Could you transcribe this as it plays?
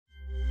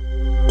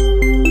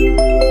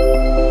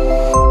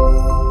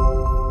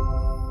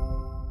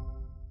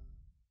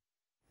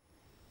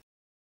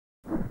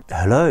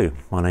Hello,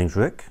 my name's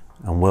Rick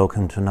and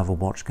welcome to another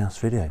WatchGas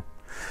video.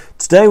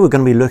 Today we're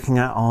going to be looking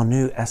at our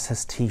new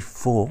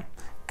SST4. It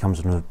comes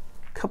in a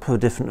couple of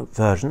different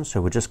versions,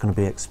 so we're just going to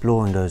be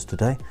exploring those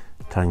today,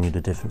 telling you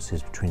the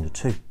differences between the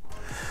two.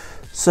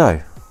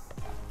 So,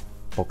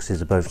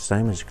 boxes are both the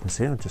same as you can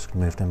see. I'm just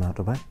going to move them out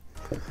of the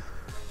way.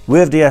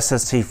 With the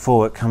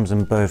SST4 it comes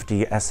in both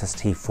the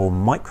SST4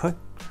 Micro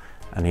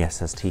and the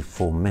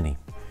SST4 Mini.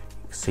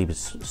 You can see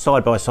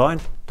side by side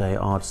they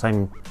are the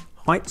same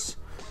heights.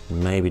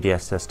 Maybe the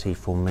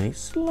SST4 Mini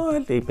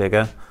slightly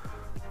bigger.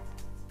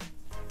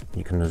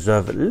 You can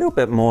observe it a little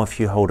bit more if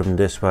you hold them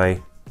this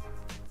way,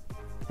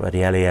 where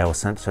the LEL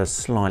sensor is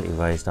slightly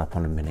raised up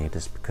on the Mini,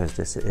 just because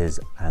this is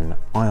an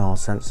IR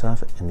sensor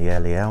in the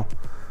LEL.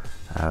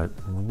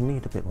 We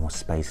need a bit more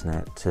space in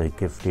it to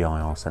give the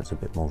IR sensor a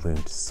bit more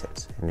room to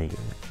sit in the unit.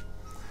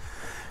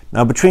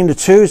 Now between the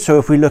two, so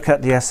if we look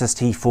at the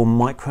SST4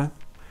 Micro,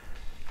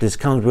 this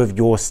comes with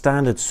your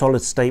standard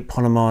solid state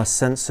polymer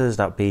sensors.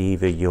 That would be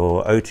either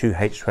your O2,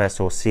 H2S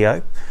or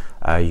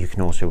CO. You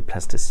can also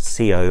replace this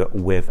CO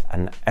with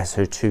an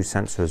SO2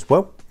 sensor as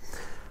well.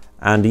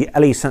 And the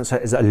LE sensor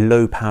is a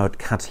low powered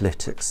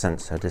catalytic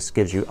sensor. This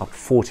gives you up to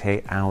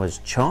 48 hours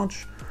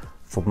charge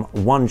from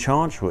one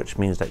charge, which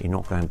means that you're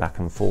not going back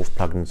and forth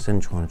plugging this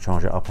in, trying to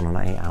charge it up on an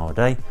 8-hour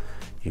day.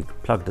 You can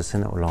plug this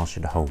in, it will last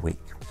you the whole week.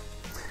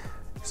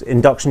 It's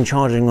induction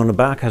charging on the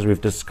back, as we've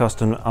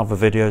discussed in other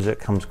videos. It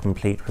comes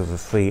complete with a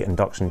free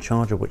induction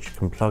charger which you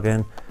can plug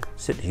in,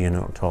 sit the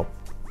unit on top,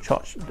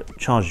 charge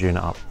the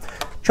unit up.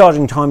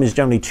 Charging time is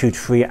generally 2 to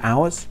 3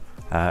 hours,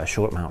 a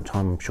short amount of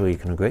time, I'm sure you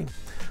can agree.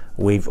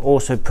 We've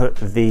also put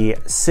the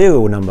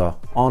serial number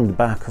on the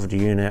back of the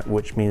unit,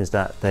 which means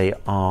that they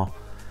are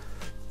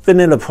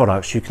vanilla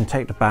products. You can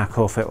take the back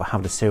off, it will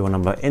have the serial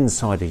number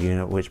inside the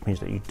unit, which means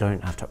that you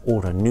don't have to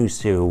order a new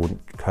serial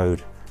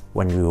code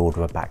when you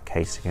order a back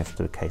casing if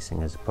the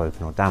casing is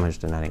broken or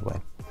damaged in any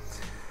way.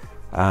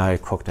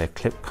 Crocodile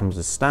clip comes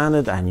as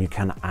standard, and you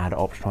can add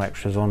optional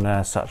extras on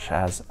there, such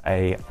as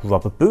a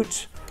rubber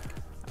boot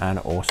and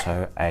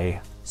also a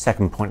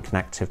second point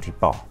connectivity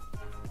bar,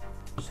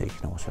 so you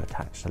can also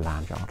attach the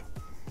lanyard.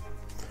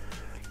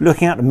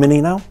 Looking at the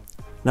Mini now.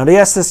 Now the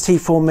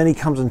SST4 Mini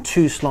comes in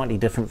two slightly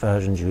different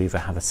versions. You either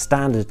have a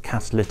standard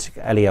catalytic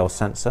LEL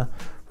sensor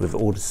with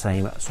all the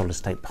same solid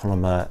state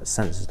polymer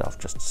sensors that I've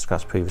just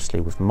discussed previously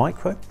with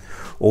Micro,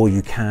 or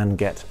you can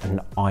get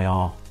an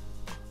IR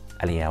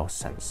LEL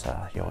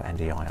sensor, your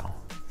NDIR.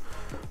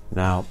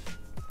 Now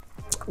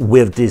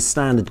with the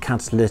standard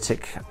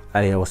catalytic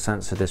LEL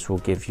sensor, this will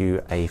give you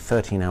a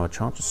 13-hour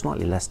charge,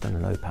 slightly less than a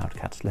low powered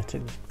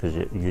catalytic because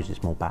it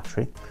uses more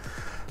battery.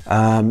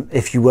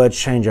 If you were to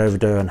change over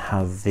there and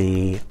have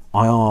the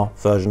IR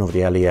version of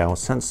the LEL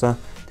sensor,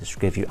 this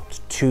will give you up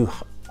to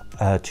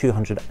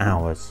 200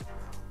 hours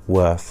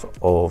worth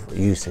of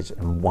usage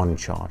in one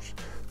charge.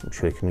 I'm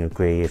sure you can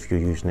agree, if you're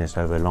using this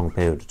over a long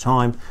period of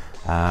time,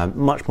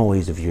 much more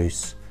ease of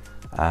use.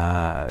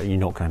 You're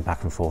not going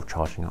back and forth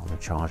charging it on the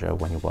charger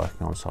when you're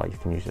working on site. You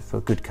can use it for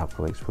a good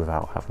couple of weeks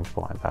without having to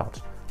worry about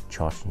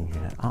charging the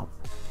unit up.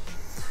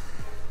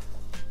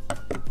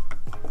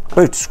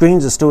 Both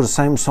screens are still the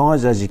same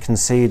size. As you can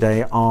see,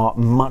 they are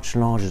much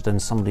larger than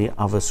some of the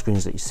other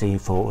screens that you see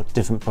for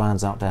different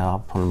brands out there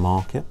up on the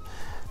market.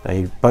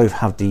 They both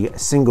have the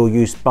single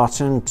use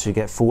button to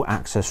get full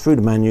access through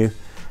the menu,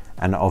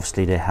 and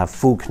obviously they have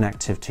full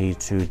connectivity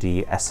to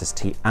the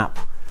SST app,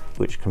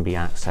 which can be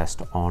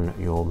accessed on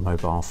your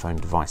mobile phone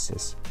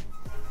devices.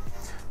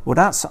 Well,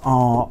 that's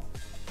our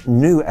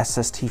new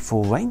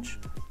SST4 range.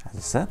 As I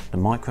said, the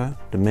Micro,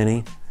 the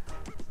Mini,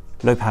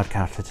 low powered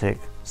catalytic,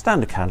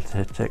 standard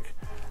catalytic,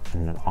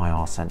 and an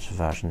IR sensor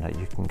version that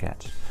you can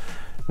get.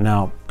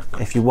 Now,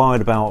 if you're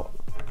worried about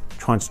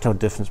trying to tell the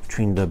difference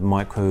between the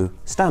Micro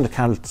standard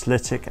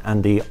catalytic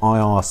and the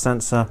IR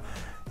sensor,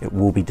 it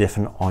will be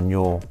different on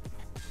your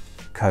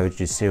code,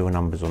 your serial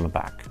numbers on the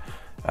back.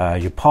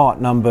 Your part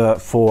number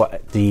for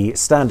the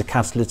standard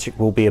catalytic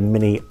will be a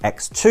Mini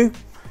X2,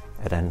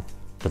 and then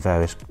the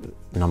various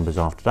numbers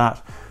after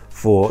that.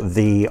 For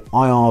the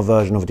IR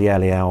version of the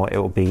LEL, it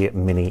will be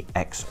Mini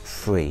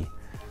X3.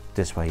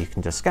 This way you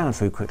can just scan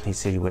through quickly,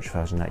 see which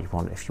version that you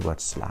want if you were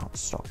to sell out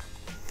stock.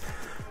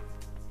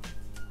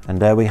 And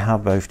there we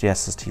have both the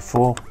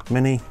SST4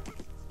 Mini,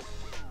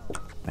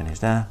 Mini's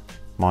there,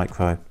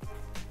 Micro.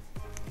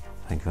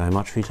 Thank you very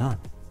much for your time.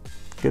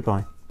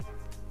 Goodbye.